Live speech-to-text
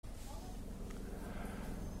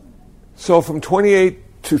So from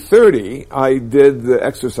 28 to 30, I did the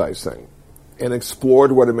exercise thing and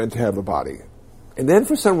explored what it meant to have a body. And then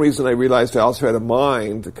for some reason I realized I also had a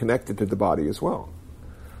mind connected to the body as well.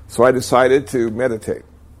 So I decided to meditate.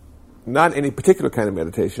 Not any particular kind of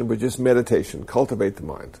meditation, but just meditation, cultivate the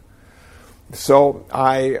mind. So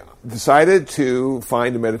I decided to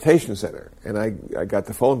find a meditation center, and I got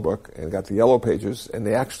the phone book and got the Yellow Pages, and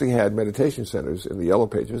they actually had meditation centers in the Yellow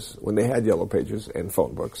Pages when they had Yellow Pages and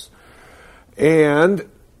phone books. And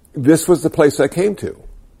this was the place I came to.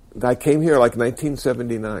 I came here like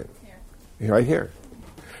 1979. Right here.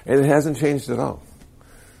 And it hasn't changed at all.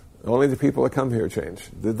 Only the people that come here change.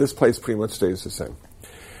 This place pretty much stays the same.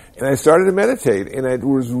 And I started to meditate, and it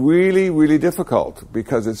was really, really difficult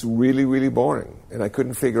because it's really, really boring. And I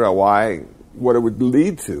couldn't figure out what it would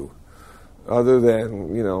lead to other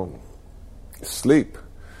than, sleep.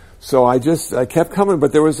 So I kept coming,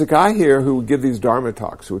 but there was a guy here who would give these Dharma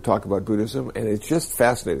talks, who would talk about Buddhism, and it just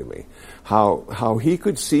fascinated me how he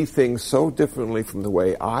could see things so differently from the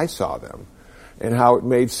way I saw them, and how it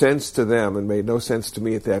made sense to them and made no sense to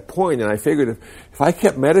me at that point. And I figured if I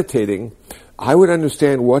kept meditating, I would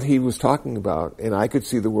understand what he was talking about, and I could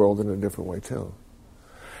see the world in a different way too.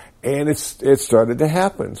 And it started to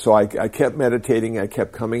happen. So I kept meditating. I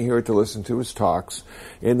kept coming here to listen to his talks.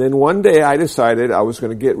 And then one day I decided I was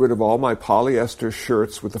going to get rid of all my polyester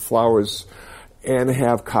shirts with the flowers and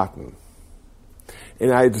have cotton.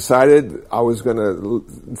 And I decided I was going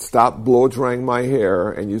to stop blow drying my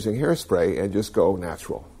hair and using hairspray and just go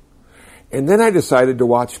natural. And then I decided to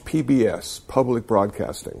watch PBS, public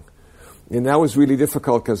broadcasting. And that was really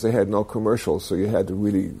difficult because they had no commercials, so you had to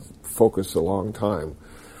really focus a long time.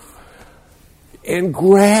 And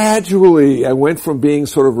gradually, I went from being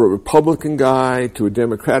sort of a Republican guy to a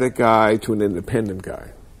Democratic guy to an independent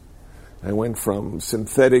guy. I went from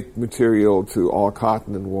synthetic material to all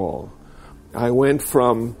cotton and wool. I went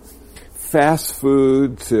from fast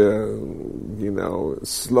food to,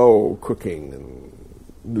 slow cooking and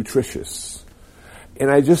nutritious. And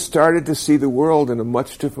I just started to see the world in a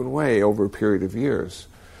much different way over a period of years.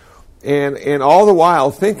 And all the while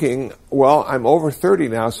thinking, well, I'm over 30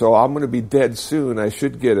 now, so I'm going to be dead soon. I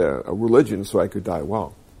should get a religion so I could die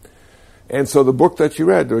well. And so the book that you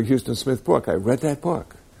read, the Huston Smith book, I read that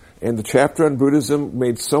book. And the chapter on Buddhism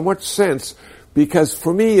made so much sense because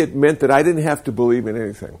for me it meant that I didn't have to believe in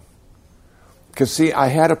anything. Because see, I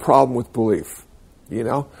had a problem with belief,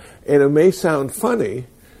 And it may sound funny,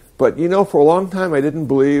 but for a long time I didn't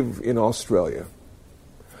believe in Australia.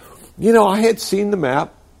 I had seen the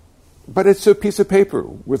map, but it's a piece of paper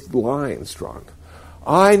with lines drawn.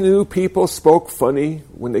 I knew people spoke funny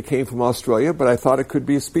when they came from Australia, but I thought it could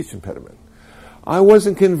be a speech impediment. I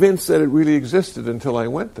wasn't convinced that it really existed until I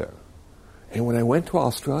went there. And when I went to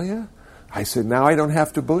Australia, I said, now I don't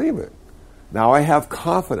have to believe it. Now I have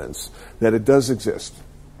confidence that it does exist.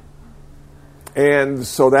 And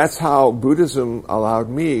so that's how Buddhism allowed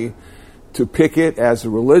me to pick it as a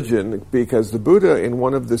religion, because the Buddha in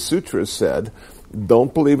one of the sutras said,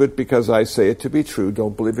 don't believe it because I say it to be true.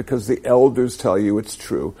 Don't believe it because the elders tell you it's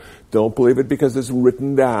true. Don't believe it because it's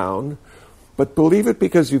written down. But believe it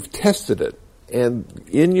because you've tested it. And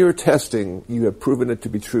in your testing, you have proven it to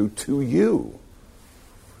be true to you.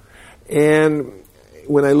 And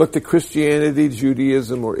when I looked at Christianity,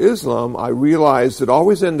 Judaism, or Islam, I realized it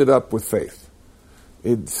always ended up with faith.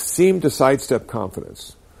 It seemed to sidestep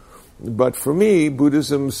confidence. But for me,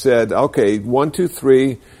 Buddhism said, okay, 1, 2,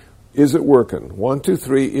 3, is it working? 1, 2,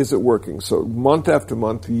 3, is it working? So month after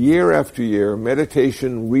month, year after year,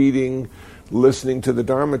 meditation, reading, listening to the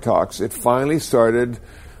Dharma talks, it finally started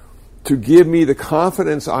to give me the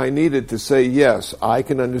confidence I needed to say, yes, I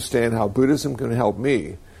can understand how Buddhism can help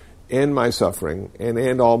me end my suffering and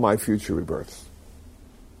end all my future rebirths.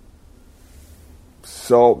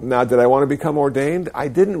 So now, did I want to become ordained? I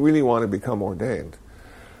didn't really want to become ordained.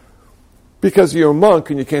 Because you're a monk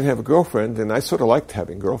and you can't have a girlfriend, and I sort of liked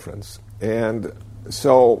having girlfriends. And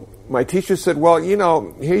so my teacher said, well,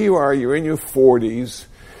 here you are, you're in your 40s,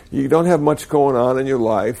 you don't have much going on in your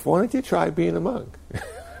life, why don't you try being a monk?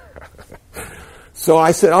 So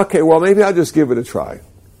I said, okay, well, maybe I'll just give it a try,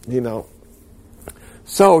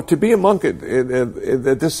 So to be a monk at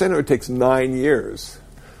this center, it takes 9 years.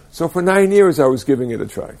 So for 9 years, I was giving it a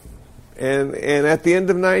try. And at the end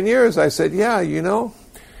of 9 years, I said, yeah,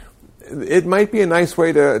 it might be a nice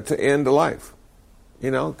way to end a life,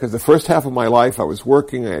 because the first half of my life I was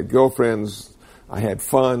working, I had girlfriends, I had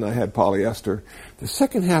fun, I had polyester. The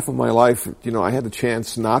second half of my life, I had the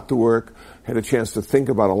chance not to work, had a chance to think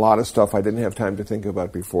about a lot of stuff I didn't have time to think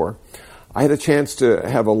about before. I had a chance to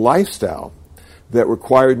have a lifestyle that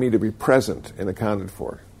required me to be present and accounted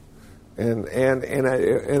for.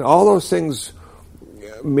 And all those things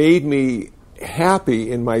made me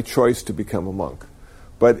happy in my choice to become a monk.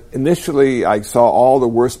 But initially, I saw all the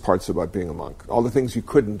worst parts about being a monk, all the things you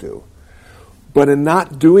couldn't do. But in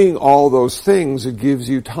not doing all those things, it gives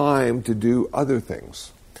you time to do other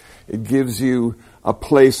things. It gives you a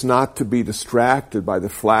place not to be distracted by the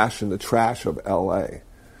flash and the trash of L.A.,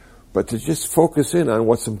 but to just focus in on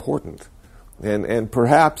what's important, and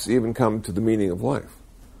perhaps even come to the meaning of life.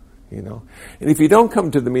 You know, and if you don't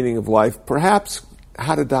come to the meaning of life, perhaps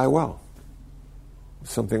how to die well.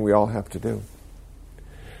 Something we all have to do.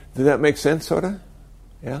 Did that make sense, Soda?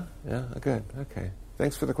 Yeah? Yeah? Good. Okay.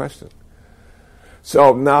 Thanks for the question.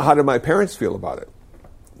 So now how did my parents feel about it?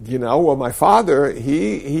 You know, well, my father,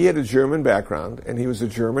 he had a German background, and he was a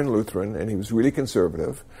German Lutheran, and he was really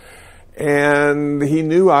conservative, and he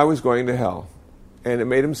knew I was going to hell, and it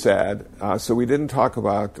made him sad, so we didn't talk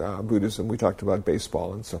about Buddhism. We talked about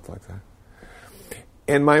baseball and stuff like that.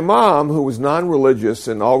 And my mom, who was non-religious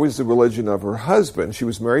and always the religion of her husband, she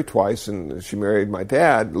was married twice, and she married my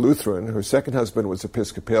dad, Lutheran. Her second husband was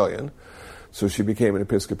Episcopalian, so she became an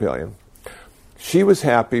Episcopalian. She was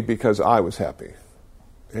happy because I was happy.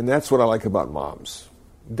 And that's what I like about moms.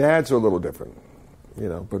 Dads are a little different, you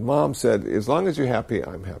know, but mom said, as long as you're happy,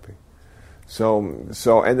 I'm happy. So,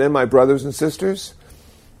 and then my brothers and sisters,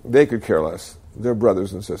 they could care less. They're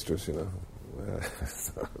brothers and sisters, you know.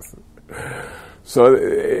 So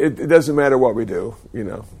it doesn't matter what we do, you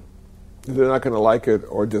know. They're not going to like it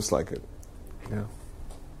or dislike it. Yeah.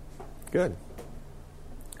 Good.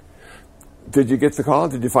 Did you get the call?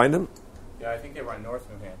 Did you find them? Yeah, I think they were in North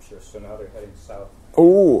New Hampshire, so now they're heading south.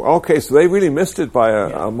 Oh, okay. So they really missed it by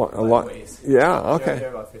a lot. Ways. Yeah. Okay. They're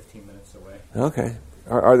about 15 minutes away. Okay.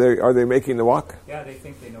 Are they making the walk? Yeah, they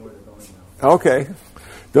think they know where they're going now. Okay.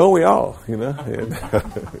 Don't we all? You know. Don't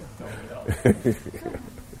we all?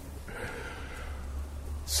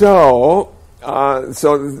 So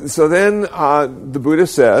then the Buddha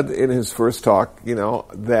said in his first talk, you know,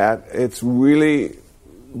 that it's really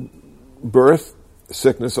birth,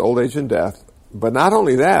 sickness, old age, and death. But not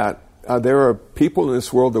only that, there are people in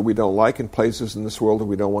this world that we don't like and places in this world that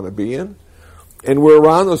we don't want to be in. And we're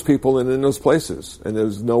around those people and in those places. And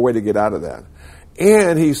there's no way to get out of that.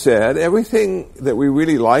 And he said, everything that we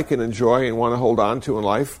really like and enjoy and want to hold on to in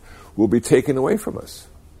life will be taken away from us.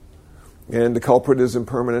 And the culprit is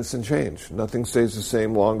impermanence and change. Nothing stays the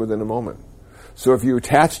same longer than a moment. So if you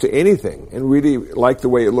attach to anything and really like the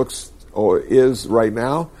way it looks or is right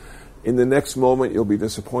now, in the next moment you'll be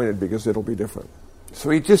disappointed because it'll be different. So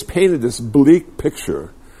he just painted this bleak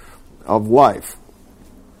picture of life.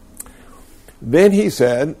 Then he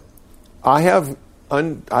said, I've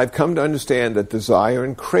come to understand that desire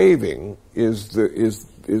and craving is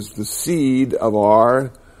the seed of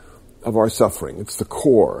our suffering. It's the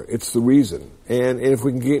core. It's the reason. And if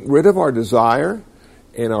we can get rid of our desire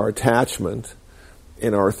and our attachment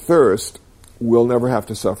and our thirst, we'll never have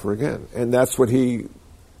to suffer again. And that's what he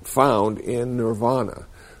found in nirvana.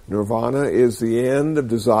 Nirvana is the end of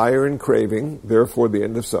desire and craving, therefore the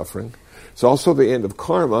end of suffering. It's also the end of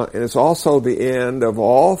karma, and it's also the end of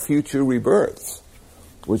all future rebirths,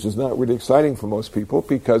 which is not really exciting for most people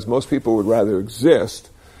because most people would rather exist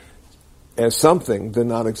as something than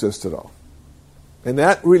not exist at all. And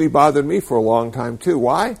that really bothered me for a long time too.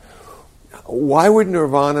 Why would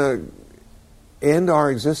nirvana end our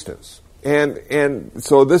existence? And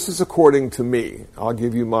so this is according to me. I'll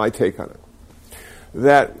give you my take on it.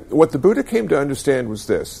 That what the Buddha came to understand was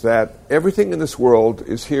this, that everything in this world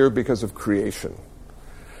is here because of creation.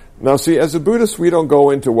 Now see, as a Buddhist, we don't go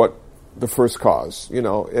into what the first cause. You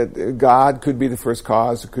know, God could be the first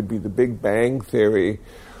cause. It could be the Big Bang Theory.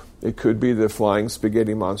 It could be the flying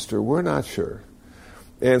spaghetti monster. We're not sure.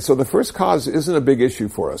 And so the first cause isn't a big issue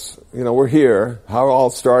for us. You know, we're here. How it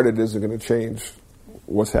all started isn't going to change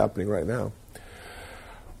what's happening right now.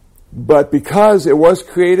 But because it was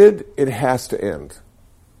created, it has to end.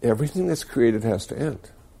 Everything that's created has to end.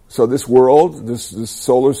 So this world, this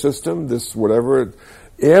solar system, this whatever,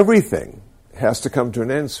 everything has to come to an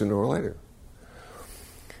end sooner or later.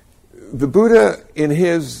 The Buddha, in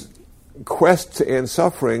his quest to end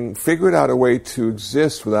suffering, figured out a way to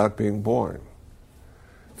exist without being born.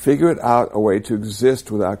 Figured out a way to exist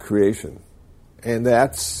without creation. And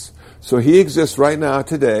so he exists right now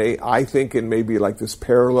today, I think, in maybe like this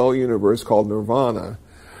parallel universe called nirvana.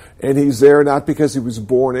 And he's there not because he was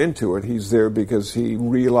born into it, he's there because he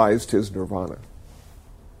realized his nirvana.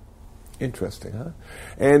 Interesting, huh?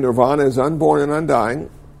 And nirvana is unborn and undying,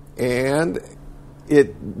 and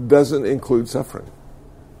it doesn't include suffering.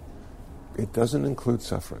 It doesn't include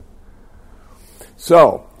suffering.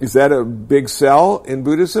 So, is that a big sell in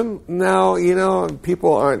Buddhism? No,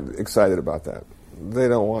 people aren't excited about that. They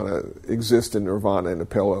don't want to exist in nirvana in a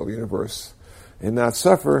parallel universe and not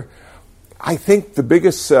suffer. I think the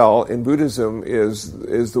biggest sell in Buddhism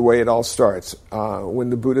is the way it all starts.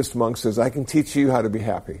 When the Buddhist monk says, I can teach you how to be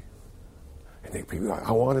happy. I think people are like,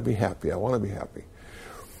 I want to be happy, I want to be happy.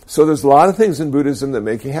 So there's a lot of things in Buddhism that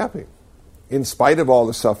make you happy, in spite of all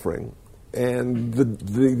the suffering and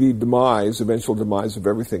the eventual demise of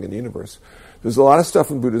everything in the universe. There's a lot of stuff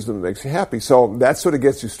in Buddhism that makes you happy. So that sort of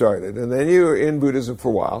gets you started. And then you're in Buddhism for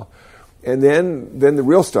a while. And then the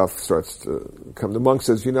real stuff starts to come. The monk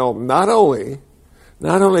says, not only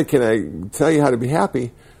can I tell you how to be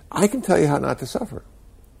happy, I can tell you how not to suffer.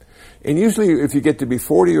 And usually if you get to be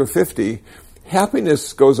 40 or 50,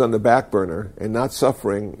 happiness goes on the back burner and not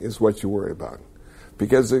suffering is what you worry about.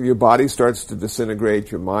 Because your body starts to disintegrate,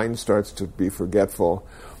 your mind starts to be forgetful.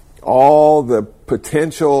 All the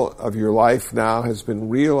potential of your life now has been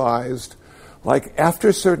realized. Like after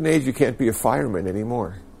a certain age, you can't be a fireman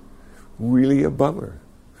anymore. Really a bummer,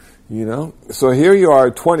 So here you are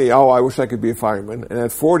at 20, I wish I could be a fireman. And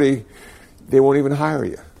at 40, they won't even hire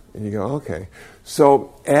you. And you go, okay.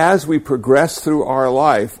 So as we progress through our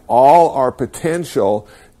life, all our potential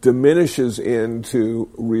diminishes into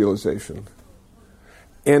realization.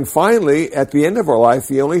 And finally, at the end of our life,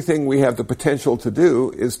 the only thing we have the potential to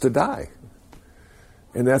do is to die.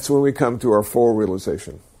 And that's when we come to our full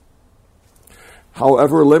realization.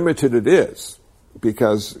 However limited it is,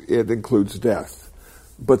 because it includes death.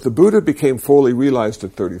 But the Buddha became fully realized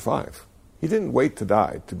at 35. He didn't wait to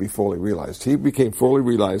die to be fully realized. He became fully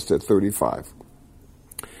realized at 35.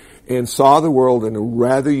 And saw the world in a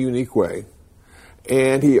rather unique way.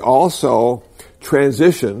 And he also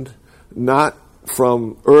transitioned, not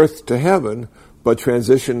from earth to heaven, but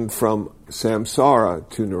transitioned from samsara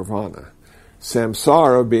to nirvana.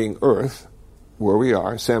 Samsara being earth, where we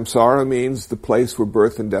are. Samsara means the place where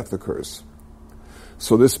birth and death occurs.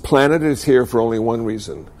 So this planet is here for only one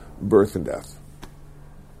reason, birth and death.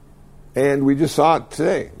 And we just saw it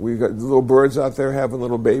today. We've got little birds out there having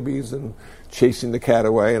little babies and chasing the cat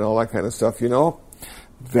away and all that kind of stuff.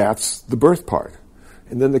 That's the birth part.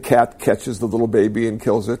 And then the cat catches the little baby and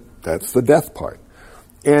kills it. That's the death part.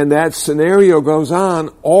 And that scenario goes on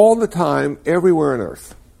all the time, everywhere on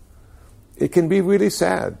earth. It can be really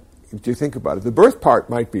sad if you think about it. The birth part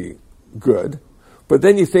might be good, but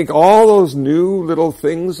then you think all those new little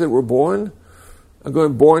things that were born are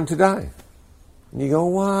born to die. And you go,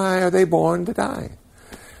 why are they born to die?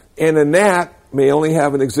 And a gnat may only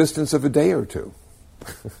have an existence of a day or two.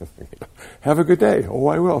 Have a good day. Oh,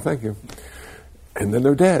 I will, thank you. And then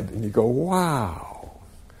they're dead. And you go, wow.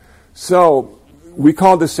 So we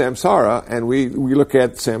call this samsara, and we look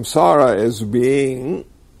at samsara as being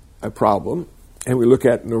a problem, and we look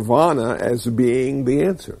at nirvana as being the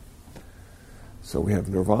answer. So we have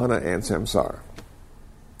nirvana and samsara.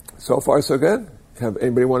 So far, so good? Have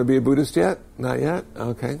anybody want to be a Buddhist yet? Not yet?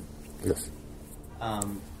 Okay. Yes.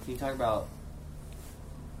 Can you talk about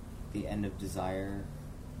the end of desire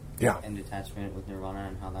and detachment with nirvana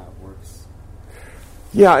and how that works?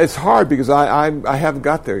 Yeah, it's hard because I haven't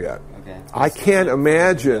got there yet. Okay. I can't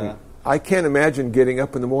imagine getting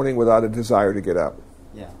up in the morning without a desire to get up.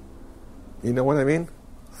 Yeah. You know what I mean?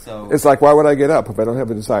 So it's like, why would I get up if I don't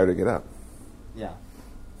have a desire to get up? Yeah.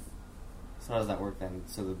 So how does that work then?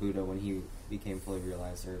 So the Buddha, when he became fully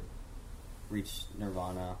realized or reached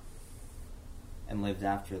nirvana and lived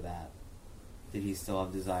after that, did he still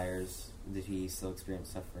have desires? Did he still experience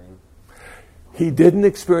suffering? He didn't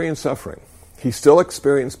experience suffering. He still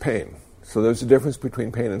experienced pain. So there's a difference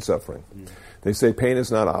between pain and suffering. They say pain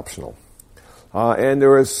is not optional. And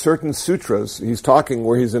there are certain sutras, he's talking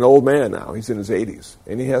where he's an old man now, he's in his 80s,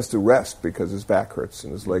 and he has to rest because his back hurts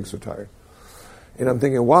and his legs are tired. And I'm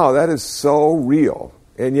thinking, wow, that is so real.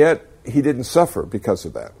 And yet, he didn't suffer because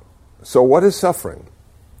of that. So what is suffering?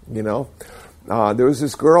 There was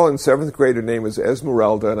this girl in 7th grade, her name was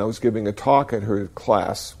Esmeralda, and I was giving a talk at her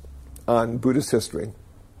class on Buddhist history.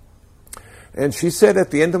 And she said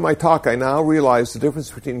at the end of my talk, I now realize the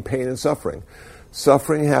difference between pain and suffering.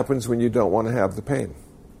 Suffering happens when you don't want to have the pain.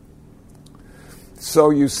 So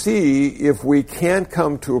you see, if we can't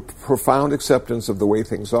come to a profound acceptance of the way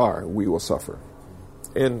things are, we will suffer.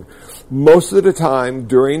 And most of the time,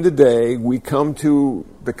 during the day, we come to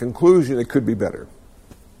the conclusion it could be better.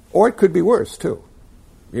 Or it could be worse, too.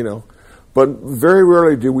 But very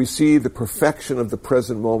rarely do we see the perfection of the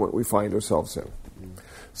present moment we find ourselves in.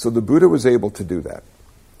 So the Buddha was able to do that.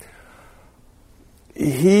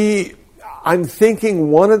 I'm thinking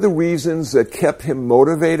one of the reasons that kept him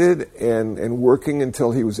motivated and working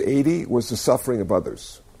until he was 80 was the suffering of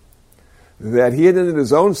others. That he had ended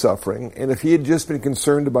his own suffering, and if he had just been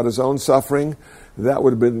concerned about his own suffering, that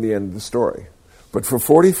would have been the end of the story. But for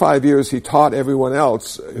 45 years, he taught everyone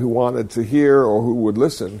else who wanted to hear or who would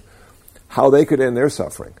listen how they could end their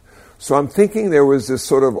suffering. So I'm thinking there was this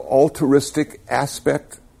sort of altruistic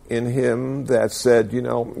aspect in him that said,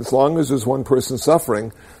 as long as there's one person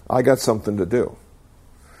suffering, I got something to do.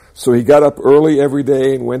 So he got up early every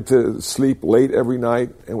day and went to sleep late every night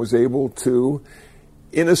and was able to,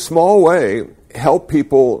 in a small way, help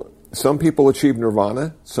people. Some people achieve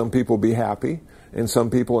nirvana, some people be happy, and some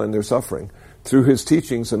people end their suffering through his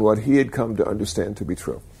teachings and what he had come to understand to be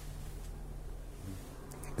true.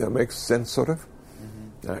 That makes sense, sort of?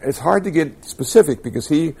 Mm-hmm. It's hard to get specific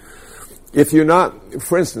because if you're not,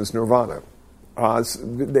 for instance, nirvana,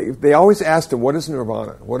 they always asked him, what is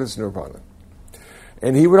nirvana? What is nirvana?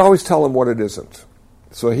 And he would always tell them what it isn't.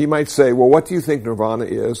 So he might say, well, what do you think nirvana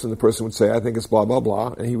is? And the person would say, I think it's blah, blah,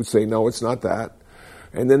 blah. And he would say, no, it's not that.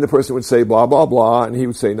 And then the person would say, blah, blah, blah. And he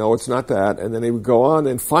would say, no, it's not that. And then he would go on.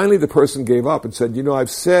 And finally the person gave up and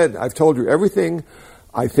said, I've told you everything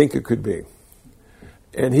I think it could be.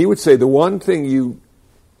 And he would say, the one thing you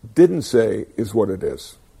didn't say is what it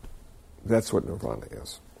is. That's what nirvana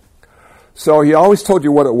is. So he always told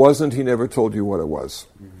you what it wasn't. He never told you what it was.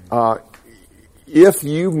 Mm-hmm. If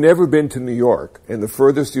you've never been to New York and the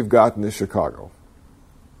furthest you've gotten is Chicago,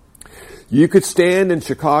 you could stand in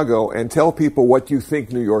Chicago and tell people what you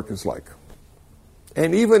think New York is like.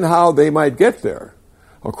 And even how they might get there,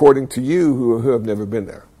 according to you who have never been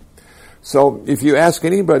there. So if you ask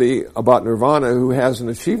anybody about nirvana who hasn't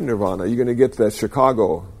achieved nirvana, you're going to get that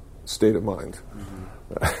Chicago state of mind.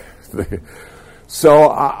 Mm-hmm. So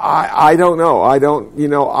I don't know.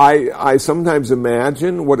 I sometimes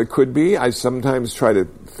imagine what it could be. I sometimes try to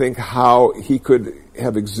think how he could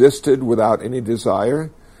have existed without any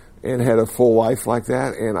desire and had a full life like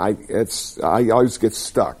that. And I always get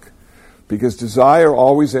stuck because desire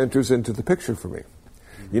always enters into the picture for me.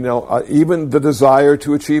 Even the desire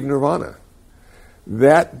to achieve nirvana.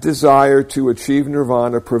 That desire to achieve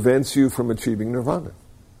nirvana prevents you from achieving nirvana.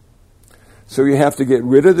 So you have to get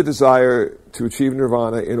rid of the desire to achieve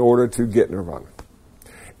nirvana in order to get nirvana.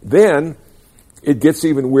 Then it gets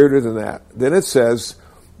even weirder than that. Then it says,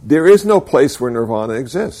 there is no place where nirvana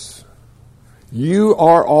exists. You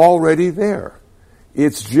are already there.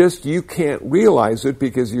 It's just you can't realize it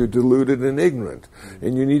because you're deluded and ignorant.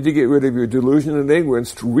 And you need to get rid of your delusion and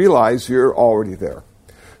ignorance to realize you're already there.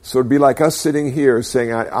 So it'd be like us sitting here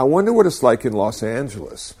saying, I wonder what it's like in Los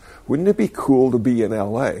Angeles. Wouldn't it be cool to be in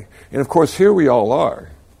L.A.? And of course, here we all are.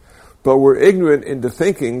 But we're ignorant into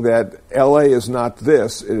thinking that L.A. is not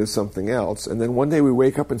this, it is something else. And then one day we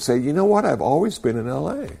wake up and say, you know what, I've always been in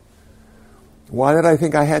L.A. Why did I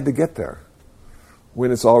think I had to get there?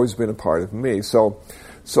 When it's always been a part of me. So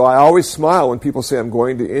I always smile when people say I'm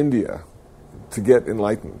going to India to get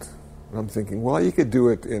enlightened. And I'm thinking, well, you could do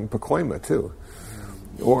it in Pacoima too.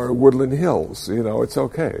 Or Woodland Hills, it's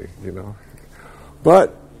okay,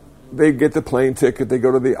 But they get the plane ticket, they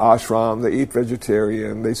go to the ashram, they eat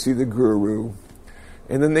vegetarian, they see the guru,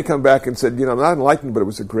 and then they come back and said, I'm not enlightened, but it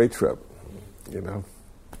was a great trip,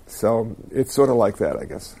 So it's sort of like that, I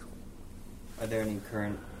guess. Are there any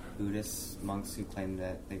current Buddhist monks who claim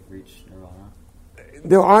that they've reached nirvana?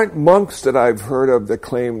 There aren't monks that I've heard of that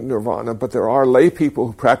claim nirvana, but there are lay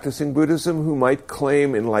people practicing Buddhism who might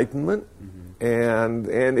claim enlightenment. Mm-hmm.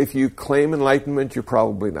 And if you claim enlightenment, you're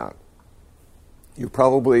probably not. You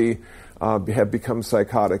probably have become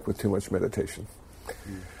psychotic with too much meditation.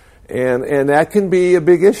 Mm-hmm. And that can be a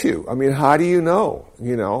big issue. I mean, how do you know?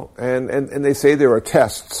 And they say there are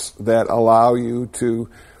tests that allow you to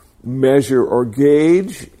measure or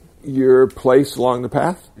gauge your place along the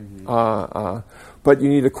path. Mm-hmm. But you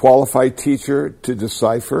need a qualified teacher to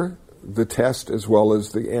decipher the test as well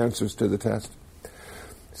as the answers to the test.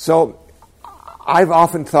 So I've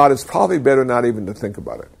often thought it's probably better not even to think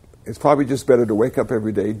about it. It's probably just better to wake up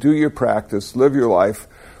every day, do your practice, live your life,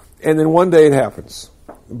 and then one day it happens.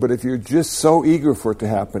 But if you're just so eager for it to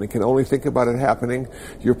happen and can only think about it happening,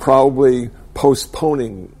 you're probably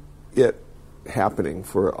postponing it happening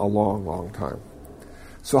for a long, long time.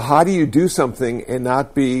 So how do you do something and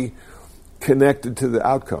not be connected to the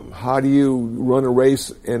outcome? How do you run a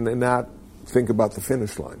race and not think about the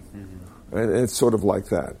finish line? Mm-hmm. And it's sort of like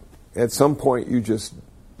that. At some point you just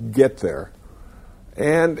get there.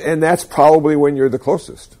 And that's probably when you're the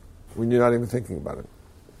closest, when you're not even thinking about it.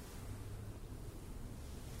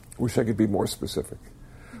 Wish I could be more specific.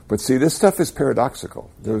 But see, this stuff is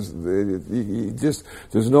paradoxical. There's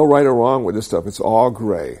no right or wrong with this stuff. It's all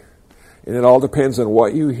gray. And it all depends on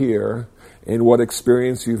what you hear and what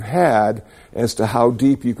experience you've had as to how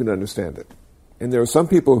deep you can understand it. And there are some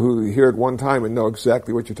people who hear it one time and know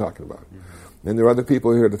exactly what you're talking about. Mm-hmm. And there are other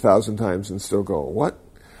people who hear it 1,000 times and still go, what?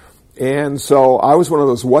 And so I was one of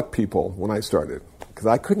those what people when I started, because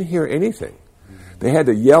I couldn't hear anything. Mm-hmm. They had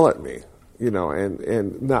to yell at me,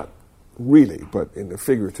 and not really, but in the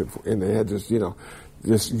figurative, and they had to,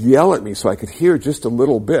 just yell at me so I could hear just a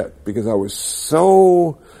little bit, because I was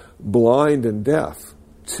so blind and deaf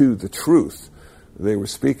to the truth they were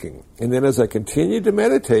speaking. And then as I continued to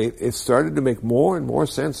meditate, it started to make more and more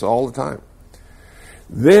sense all the time.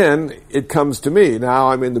 Then it comes to me. Now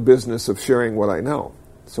I'm in the business of sharing what I know.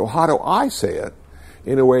 So how do I say it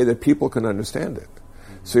in a way that people can understand it?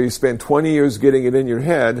 So you spend 20 years getting it in your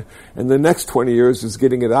head, and the next 20 years is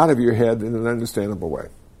getting it out of your head in an understandable way.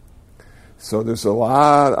 So there's a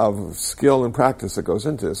lot of skill and practice that goes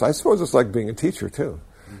into this. I suppose it's like being a teacher too.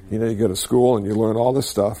 Mm-hmm. You go to school and you learn all this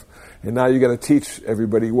stuff, and now you got to teach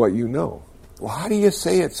everybody what you know. Well, how do you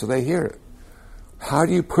say it so they hear it? How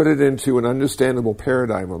do you put it into an understandable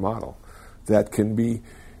paradigm or model that can be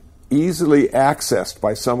easily accessed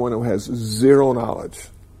by someone who has zero knowledge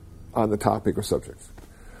on the topic or subject?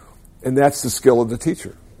 And that's the skill of the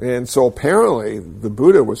teacher. And so apparently the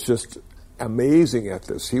Buddha was just amazing at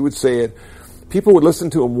this. He would say it, people would listen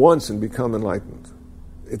to him once and become enlightened.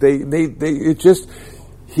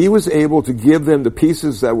 He was able to give them the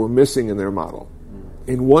pieces that were missing in their model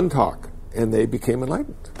in one talk, and they became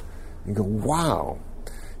enlightened. You go, wow.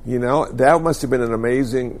 That must have been an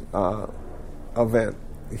amazing event.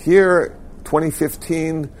 Here,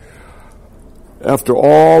 2015, after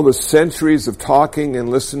all the centuries of talking and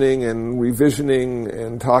listening and revisioning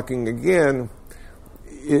and talking again,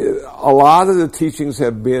 a lot of the teachings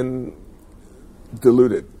have been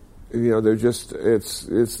diluted. They're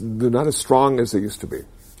not as strong as they used to be.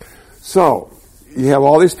 So, you have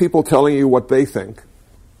all these people telling you what they think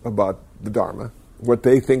about the Dharma, what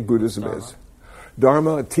they think Buddhism is.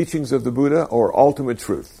 Dharma, teachings of the Buddha, or ultimate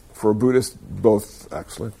truth. For a Buddhist, both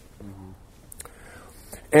excellent.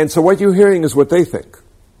 And so what you're hearing is what they think.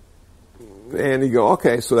 And you go,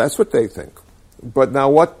 okay, so that's what they think. But now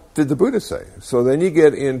what did the Buddha say? So then you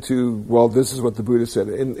get into, well, this is what the Buddha said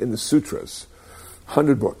in the sutras.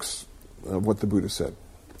 100 books of what the Buddha said.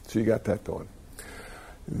 So you got that going.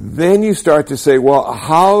 Then you start to say, well,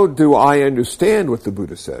 how do I understand what the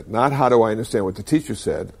Buddha said? Not how do I understand what the teacher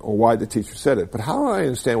said or why the teacher said it, but how do I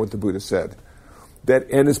understand what the Buddha said?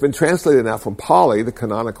 And it's been translated now from Pali, the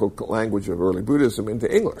canonical language of early Buddhism, into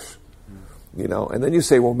English. And then you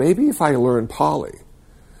say, well, maybe if I learn Pali,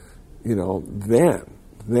 then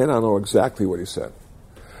I'll know exactly what he said.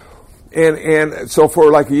 And so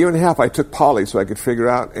for like a year and a half, I took Pali so I could figure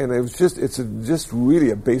out, and it's just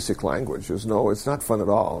really a basic language. it's not fun at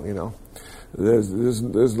all, There's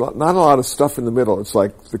not a lot of stuff in the middle. It's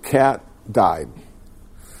like the cat died.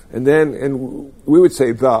 And we would say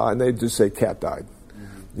and they'd just say cat died.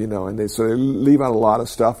 Mm-hmm. And they leave out a lot of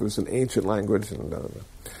stuff. It was an ancient language.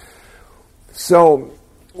 So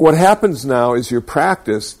what happens now is your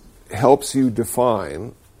practice helps you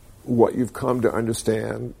define what you've come to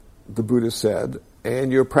understand the Buddha said,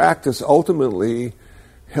 and your practice ultimately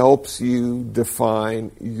helps you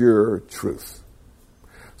define your truth.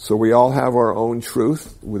 So we all have our own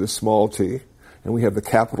truth with a small t, and we have the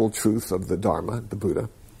capital truth of the Dharma, the Buddha.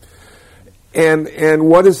 And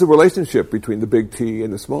what is the relationship between the big T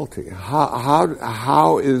and the small t?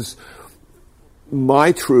 How is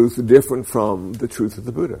my truth different from the truth of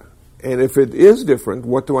the Buddha? And if it is different,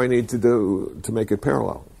 what do I need to do to make it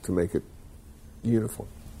parallel, to make it uniform?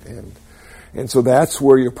 And so that's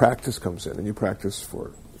where your practice comes in. And you practice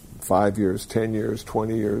for 5 years, 10 years,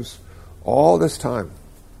 20 years, all this time,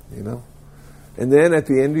 And then at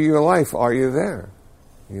the end of your life, are you there?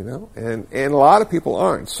 And a lot of people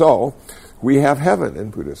aren't. So we have heaven in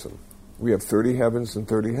Buddhism. We have 30 heavens and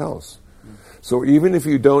 30 hells. So even if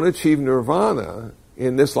you don't achieve nirvana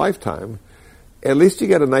in this lifetime, at least you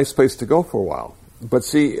get a nice place to go for a while. But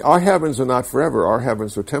see, our heavens are not forever. Our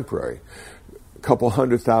heavens are temporary. A couple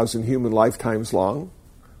 100,000 human lifetimes long,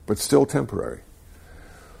 but still temporary.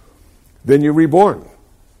 Then you're reborn.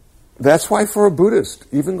 That's why for a Buddhist,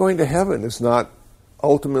 even going to heaven is not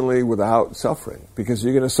ultimately without suffering, because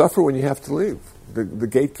you're going to suffer when you have to leave. The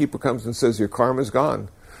gatekeeper comes and says, your karma's gone.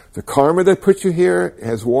 The karma that put you here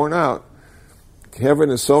has worn out. Heaven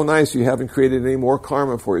is so nice, you haven't created any more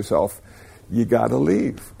karma for yourself. You got to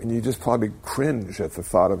leave. And you just probably cringe at the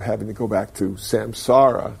thought of having to go back to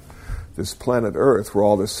samsara this planet Earth where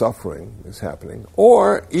all this suffering is happening,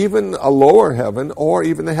 or even a lower heaven, or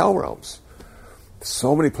even the hell realms.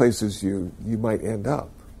 So many places you might end up.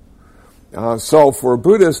 So for a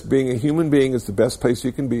Buddhist, being a human being is the best place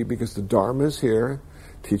you can be because the Dharma is here,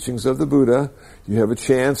 teachings of the Buddha. You have a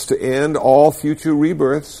chance to end all future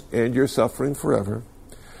rebirths and your suffering forever.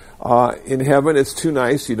 In heaven, it's too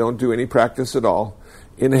nice. You don't do any practice at all.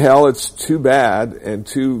 In hell, it's too bad and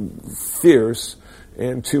too fierce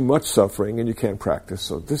and too much suffering, and you can't practice.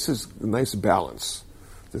 So this is a nice balance,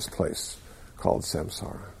 this place called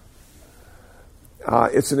samsara.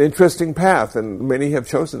 It's an interesting path, and many have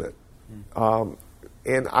chosen it.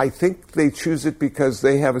 And I think they choose it because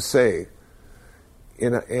they have a say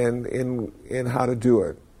in how to do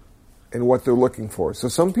it and what they're looking for. So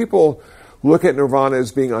some people look at nirvana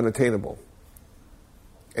as being unattainable,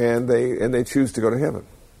 and they choose to go to heaven,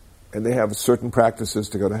 and they have certain practices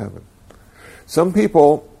to go to heaven. Some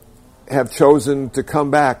people have chosen to come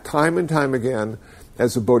back time and time again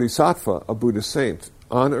as a bodhisattva, a Buddhist saint,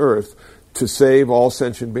 on earth to save all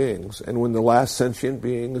sentient beings. And when the last sentient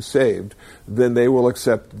being is saved, then they will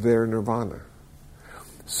accept their nirvana.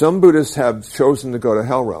 Some Buddhists have chosen to go to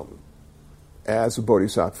hell realm as a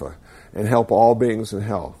bodhisattva and help all beings in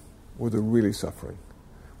hell where they're really suffering,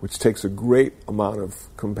 which takes a great amount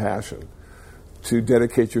of compassion to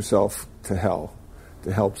dedicate yourself to hell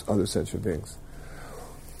to help other sentient beings.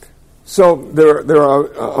 So there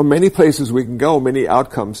are many places we can go, many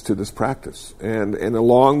outcomes to this practice. And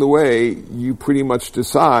along the way, you pretty much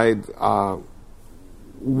decide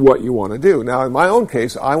what you want to do. Now, in my own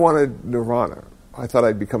case, I wanted nirvana. I thought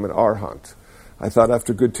I'd become an arhat. I thought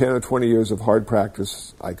after a good 10 or 20 years of hard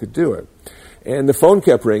practice, I could do it. And the phone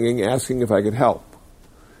kept ringing, asking if I could help.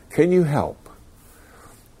 Can you help?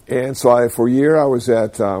 And so for a year, I was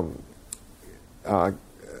at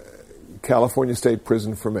California State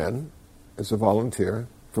Prison for Men as a volunteer.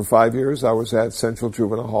 For 5 years, I was at Central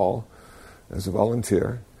Juvenile Hall as a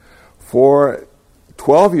volunteer. For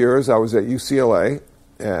 12 years, I was at UCLA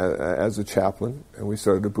as a chaplain, and we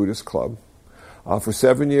started a Buddhist club. For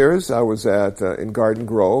 7 years, I was in Garden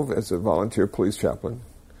Grove as a volunteer police chaplain.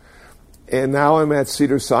 And now I'm at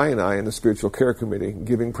Cedars-Sinai in the Spiritual Care Committee,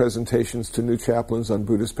 giving presentations to new chaplains on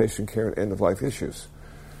Buddhist patient care and end-of-life issues.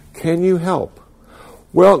 Can you help?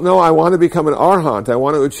 Well, no, I want to become an arhat. I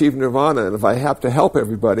want to achieve nirvana, and if I have to help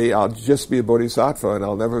everybody, I'll just be a bodhisattva, and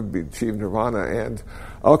I'll never achieve nirvana. And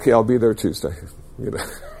okay, I'll be there Tuesday.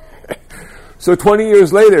 So 20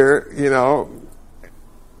 years later,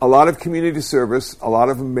 a lot of community service, a lot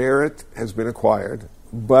of merit has been acquired,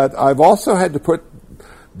 but I've also had to put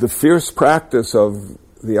the fierce practice of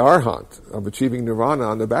the arhat, of achieving nirvana,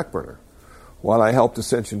 on the back burner while I help the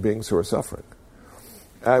sentient beings who are suffering.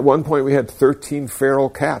 At one point, we had 13 feral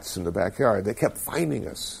cats in the backyard. They kept finding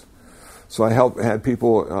us. So I had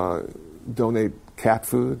people donate cat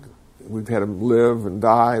food. We've had them live and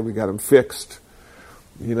die. We got them fixed,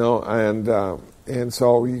 and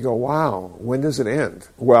so you go, wow, when does it end?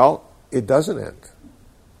 Well, it doesn't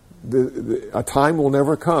end. A time will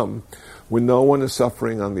never come when no one is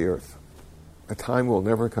suffering on the earth. A time will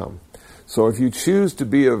never come. So if you choose to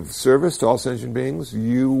be of service to all sentient beings,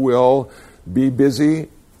 you will be busy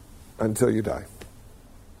until you die.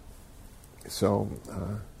 So,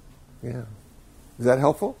 yeah. Is that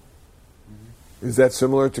helpful? Mm-hmm. Is that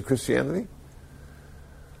similar to Christianity?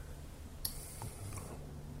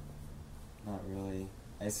 Not really.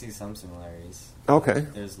 I see some similarities. Okay.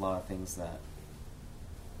 There's a lot of things that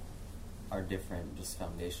are different just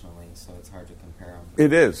foundationally, so it's hard to compare them.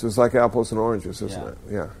 It is. It's like apples and oranges, isn't it?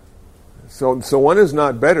 Yeah. So one is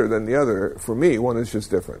not better than the other. For me, one is just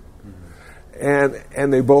different. Mm-hmm.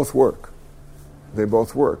 And they both work. They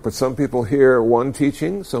both work. But some people hear one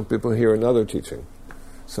teaching, some people hear another teaching.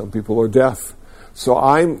 Some people are deaf. So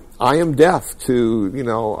I am deaf to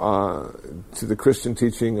the Christian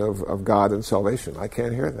teaching of God and salvation. I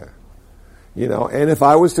can't hear that. And if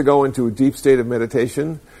I was to go into a deep state of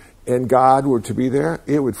meditation and God were to be there,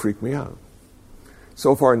 it would freak me out.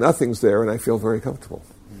 So far, nothing's there, and I feel very comfortable.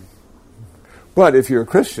 But if you're a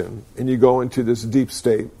Christian and you go into this deep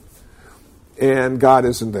state and God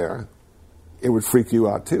isn't there, it would freak you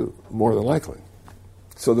out too, more than likely.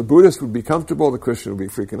 So the Buddhist would be comfortable, the Christian would be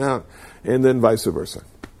freaking out, and then vice versa.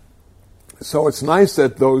 So it's nice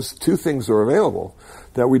that those two things are available,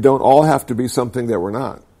 that we don't all have to be something that we're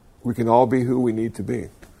not. We can all be who we need to be.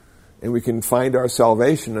 And we can find our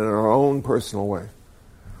salvation in our own personal way.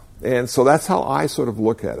 And so that's how I sort of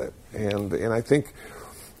look at it. And I think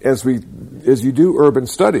as you do urban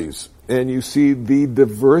studies and you see the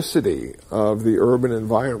diversity of the urban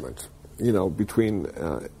environment, between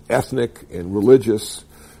ethnic and religious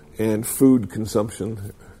and food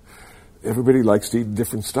consumption. Everybody likes to eat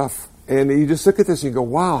different stuff. And you just look at this and you go,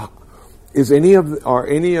 wow, are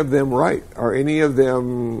any of them right? Are any of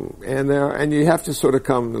them, and you have to sort of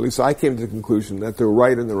come, at least I came to the conclusion that they're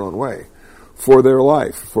right in their own way for their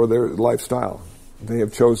life, for their lifestyle. They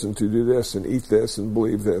have chosen to do this and eat this and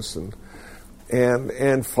believe this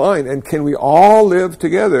and fine. And can we all live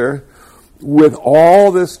together with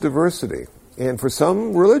all this diversity? And for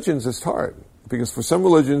some religions it's hard, because for some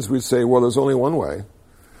religions we say, well, there's only one way.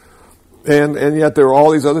 And yet there are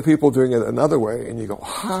all these other people doing it another way, and you go,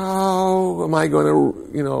 how am I going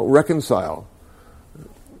to, reconcile?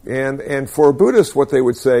 And for a Buddhist, what they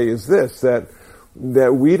would say is this, that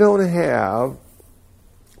we don't have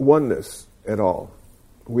oneness at all.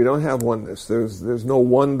 We don't have oneness. There's no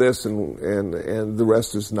one this and the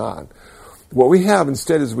rest is not. What we have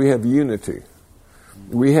instead is we have unity.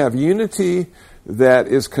 We have unity that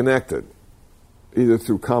is connected, either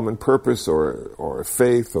through common purpose or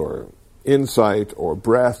faith or insight or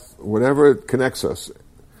breath, whatever connects us.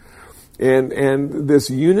 And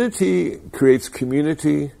this unity creates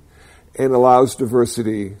community and allows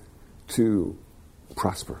diversity to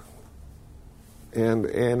prosper. And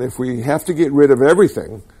if we have to get rid of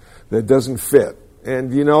everything that doesn't fit,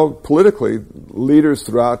 and politically, leaders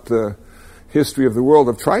throughout the history of the world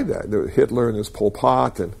have tried that. Hitler and his Pol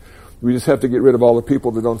Pot, and we just have to get rid of all the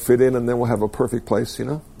people that don't fit in, and then we'll have a perfect place,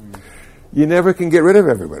 You never can get rid of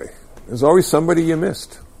everybody. There's always somebody you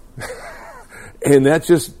missed. And that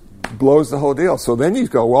just blows the whole deal. So then you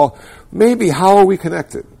go, well, maybe how are we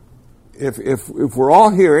connected? If we're all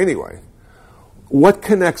here anyway, what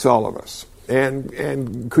connects all of us?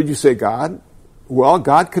 And could you say God? Well,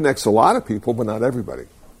 God connects a lot of people, but not everybody.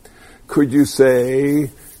 Could you say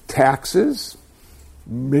taxes?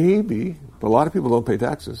 Maybe, but a lot of people don't pay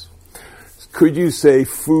taxes. Could you say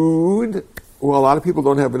food? Well, a lot of people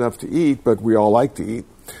don't have enough to eat, but we all like to eat.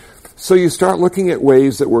 So you start looking at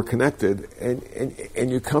ways that we're connected,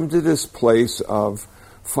 and you come to this place of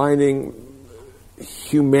finding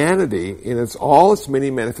humanity in all its many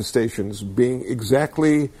manifestations being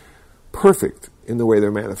exactly perfect in the way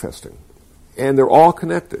they're manifesting. And they're all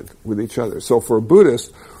connected with each other. So for a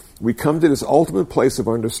Buddhist, we come to this ultimate place of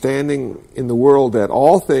understanding in the world that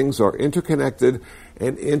all things are interconnected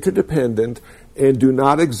and interdependent and do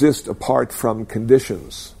not exist apart from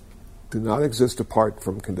conditions. Do not exist apart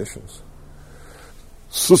from conditions.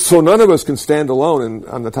 So none of us can stand alone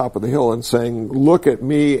on the top of the hill and saying, look at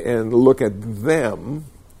me and look at them.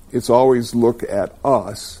 It's always look at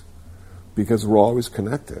us, because we're always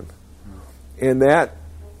connected. And that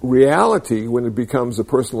reality, when it becomes a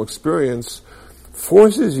personal experience,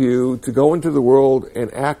 forces you to go into the world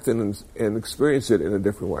and act and experience it in a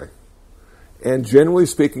different way. And generally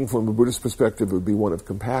speaking, from a Buddhist perspective, it would be one of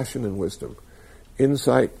compassion and wisdom.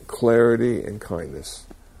 Insight, clarity, and kindness.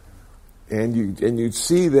 And you'd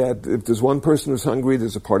see that if there's one person who's hungry,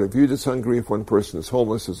 there's a part of you that's hungry. If one person is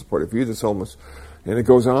homeless, there's a part of you that's homeless. And it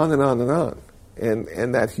goes on and on and on.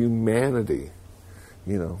 And that humanity,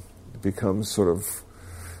 becomes sort of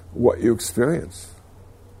what you experience.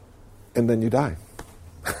 And then you die.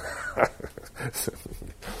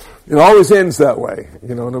 It always ends that way.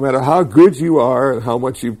 No matter how good you are and how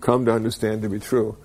much you've come to understand to be true.